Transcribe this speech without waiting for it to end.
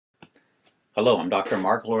Hello, I'm Dr.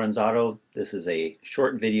 Mark Lorenzato. This is a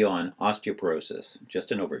short video on osteoporosis,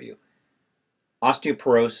 just an overview.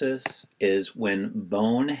 Osteoporosis is when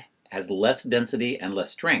bone has less density and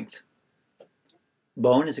less strength.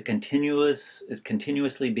 Bone is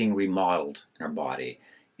continuously being remodeled in our body.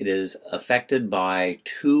 It is affected by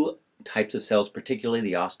two types of cells, particularly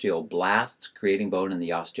the osteoblasts creating bone and the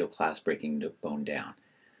osteoclasts breaking the bone down.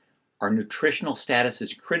 Our nutritional status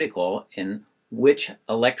is critical in which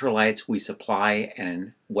electrolytes we supply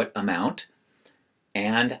and what amount,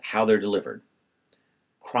 and how they're delivered.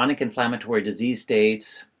 Chronic inflammatory disease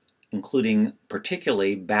states, including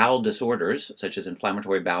particularly bowel disorders, such as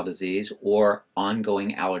inflammatory bowel disease or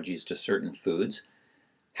ongoing allergies to certain foods,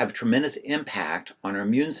 have tremendous impact on our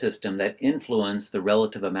immune system that influence the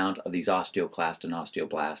relative amount of these osteoclasts and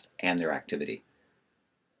osteoblasts and their activity.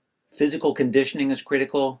 Physical conditioning is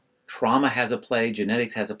critical. Trauma has a play,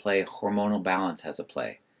 genetics has a play, hormonal balance has a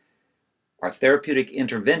play. Our therapeutic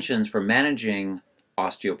interventions for managing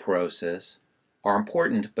osteoporosis are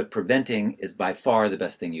important, but preventing is by far the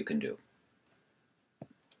best thing you can do.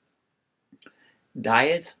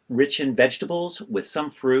 Diets rich in vegetables with some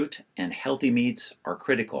fruit and healthy meats are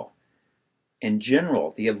critical. In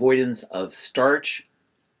general, the avoidance of starch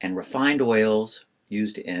and refined oils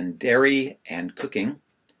used in dairy and cooking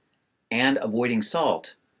and avoiding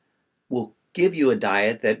salt will give you a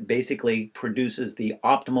diet that basically produces the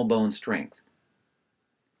optimal bone strength.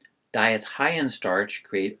 Diets high in starch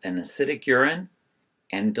create an acidic urine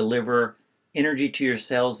and deliver energy to your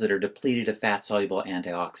cells that are depleted of fat-soluble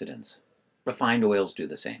antioxidants. Refined oils do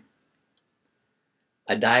the same.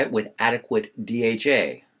 A diet with adequate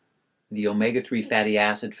DHA, the omega-3 fatty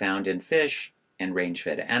acid found in fish and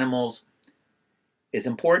range-fed animals, is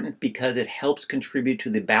important because it helps contribute to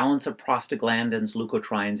the balance of prostaglandins,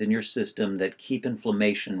 leukotrienes in your system that keep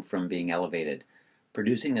inflammation from being elevated,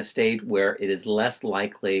 producing a state where it is less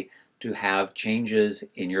likely to have changes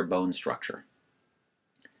in your bone structure.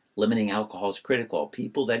 Limiting alcohol is critical.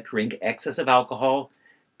 People that drink excessive alcohol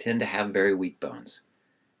tend to have very weak bones.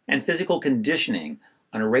 And physical conditioning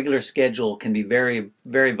on a regular schedule can be very,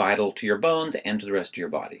 very vital to your bones and to the rest of your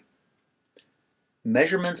body.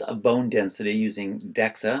 Measurements of bone density using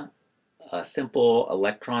DEXA, a simple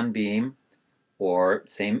electron beam, or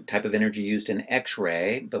same type of energy used in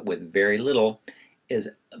X-ray, but with very little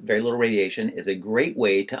radiation, is a great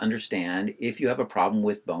way to understand if you have a problem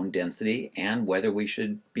with bone density and whether we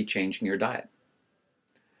should be changing your diet.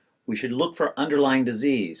 We should look for underlying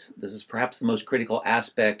disease. This is perhaps the most critical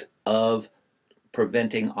aspect of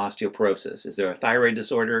preventing osteoporosis. Is there a thyroid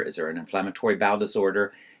disorder? Is there an inflammatory bowel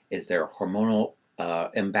disorder? Is there a hormonal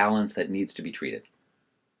imbalance that needs to be treated?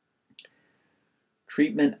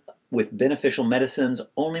 Treatment with beneficial medicines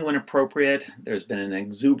only when appropriate. There's been an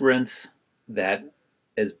exuberance that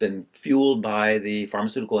has been fueled by the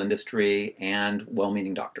pharmaceutical industry and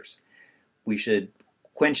well-meaning doctors. We should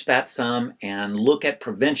quench that some and look at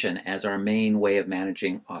prevention as our main way of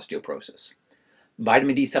managing osteoporosis.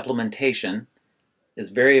 Vitamin D supplementation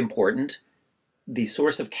is very important. The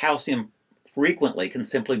source of calcium frequently can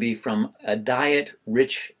simply be from a diet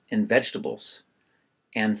rich in vegetables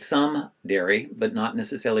and some dairy, but not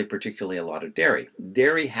necessarily particularly a lot of dairy.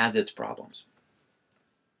 Dairy has its problems.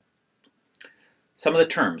 Some of the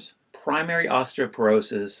terms. Primary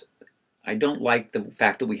osteoporosis, I don't like the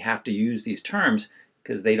fact that we have to use these terms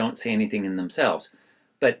because they don't say anything in themselves.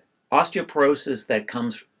 But osteoporosis that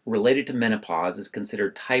comes related to menopause is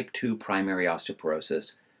considered type 2 primary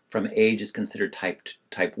osteoporosis. From age is considered type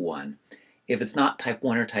 1. If it's not type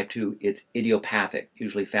 1 or type 2, it's idiopathic,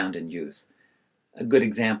 usually found in youth. A good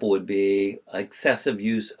example would be excessive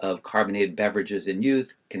use of carbonated beverages in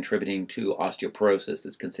youth contributing to osteoporosis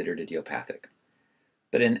that's considered idiopathic.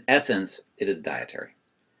 But in essence, it is dietary.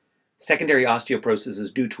 Secondary osteoporosis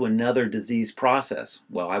is due to another disease process.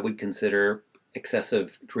 Well, I would consider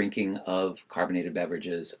excessive drinking of carbonated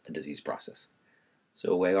beverages a disease process.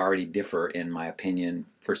 So I already differ in my opinion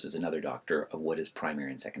versus another doctor of what is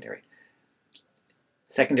primary and secondary.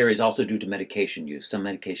 Secondary is also due to medication use. Some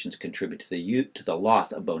medications contribute to the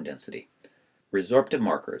loss of bone density. Resorptive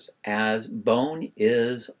markers. As bone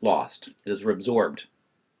is lost, it is reabsorbed.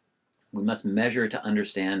 We must measure to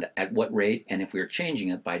understand at what rate and if we are changing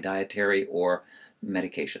it by dietary or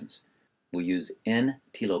medications. We'll use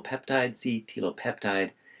N-telopeptide, C-telopeptide,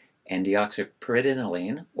 and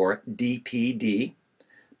deoxypyridinoline, or DPD,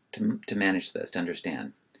 to manage this, to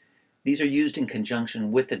understand. These are used in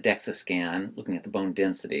conjunction with the DEXA scan, looking at the bone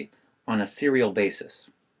density, on a serial basis.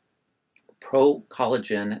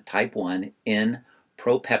 Procollagen type 1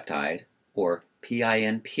 N-propeptide, or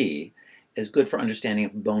PINP, is good for understanding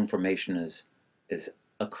if bone formation is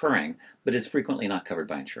occurring, but is frequently not covered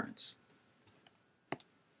by insurance.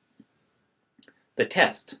 The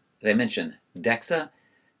test, as I mentioned, DEXA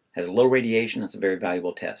has low radiation. It's a very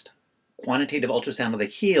valuable test. Quantitative ultrasound of the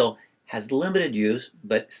heel has limited use,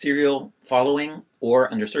 but serial following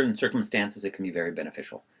or under certain circumstances it can be very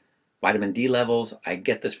beneficial. Vitamin D levels, I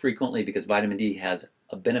get this frequently because vitamin D has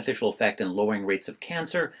a beneficial effect in lowering rates of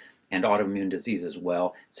cancer and autoimmune disease as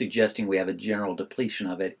well, suggesting we have a general depletion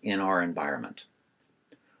of it in our environment.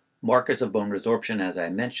 Markers of bone resorption, as I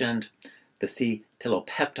mentioned, the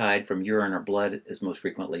C-telopeptide from urine or blood is most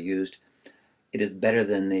frequently used. It is better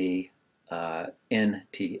than the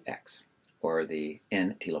NTX, or the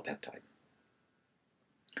N-telopeptide.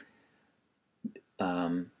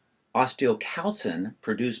 Osteocalcin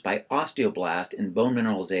produced by osteoblast in bone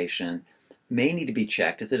mineralization may need to be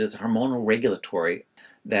checked as it is hormonal regulatory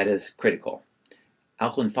that is critical.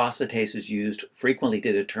 Alkaline phosphatase is used frequently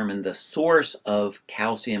to determine the source of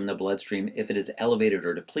calcium in the bloodstream if it is elevated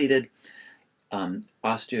or depleted. Alkaline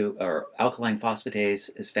phosphatase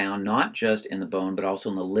is found not just in the bone but also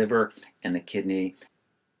in the liver and the kidney.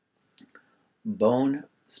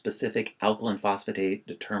 Bone-specific alkaline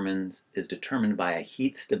phosphatase is determined by a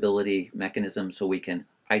heat stability mechanism, so we can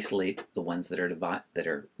isolate the ones that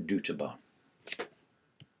are due to bone.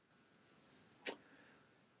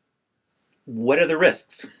 What are the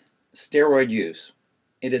risks? Steroid use.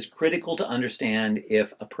 It is critical to understand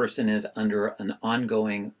if a person is under an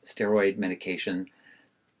ongoing steroid medication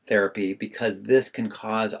therapy, because this can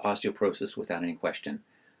cause osteoporosis without any question.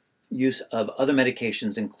 Use of other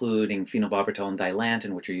medications, including phenobarbital and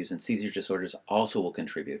dilantin, which are used in seizure disorders, also will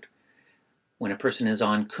contribute. When a person is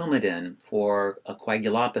on Coumadin for a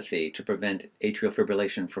coagulopathy to prevent atrial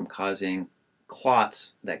fibrillation from causing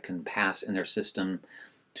clots that can pass in their system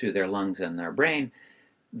to their lungs and their brain,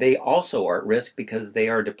 they also are at risk because they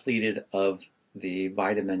are depleted of the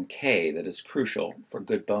vitamin K that is crucial for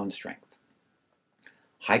good bone strength.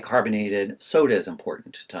 High carbonated soda is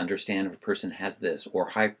important to understand if a person has this,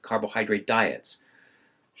 or high carbohydrate diets.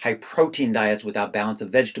 High protein diets without balance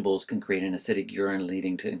of vegetables can create an acidic urine,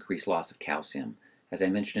 leading to increased loss of calcium. As I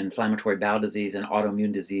mentioned, inflammatory bowel disease and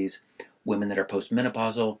autoimmune disease, women that are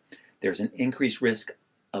postmenopausal, there's an increased risk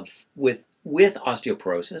of with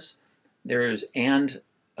osteoporosis. The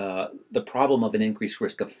problem of an increased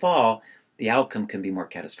risk of fall, the outcome can be more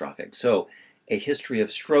catastrophic. So a history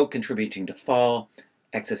of stroke contributing to fall,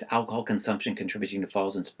 excess alcohol consumption contributing to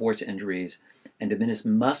falls and sports injuries, and diminished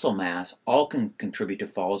muscle mass all can contribute to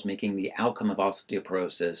falls, making the outcome of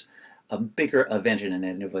osteoporosis a bigger event in an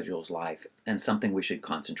individual's life and something we should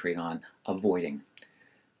concentrate on avoiding.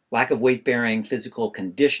 Lack of weight-bearing physical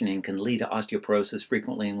conditioning can lead to osteoporosis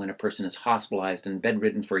frequently, and when a person is hospitalized and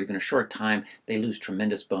bedridden for even a short time, they lose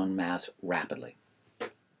tremendous bone mass rapidly.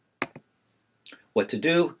 What to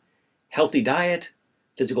do? Healthy diet,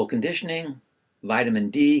 physical conditioning, vitamin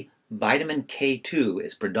D. Vitamin K2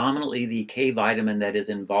 is predominantly the K vitamin that is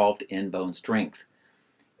involved in bone strength,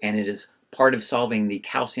 and it is part of solving the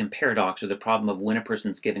calcium paradox, or the problem of when a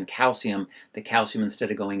person's given calcium, the calcium,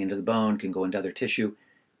 instead of going into the bone, can go into other tissue.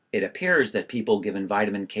 It appears that people given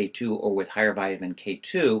vitamin K2 or with higher vitamin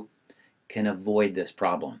K2 can avoid this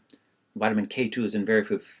problem. Vitamin K2 is in very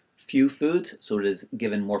few foods, so it is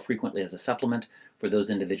given more frequently as a supplement for those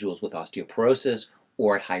individuals with osteoporosis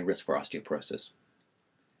or at high risk for osteoporosis.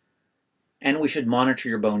 And we should monitor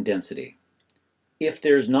your bone density. If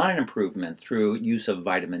there's not an improvement through use of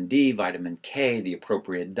vitamin D, vitamin K, the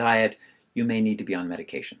appropriate diet, you may need to be on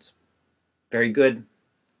medications. Very good.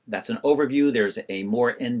 That's an overview. There's a more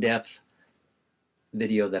in-depth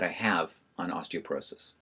video that I have on osteoporosis.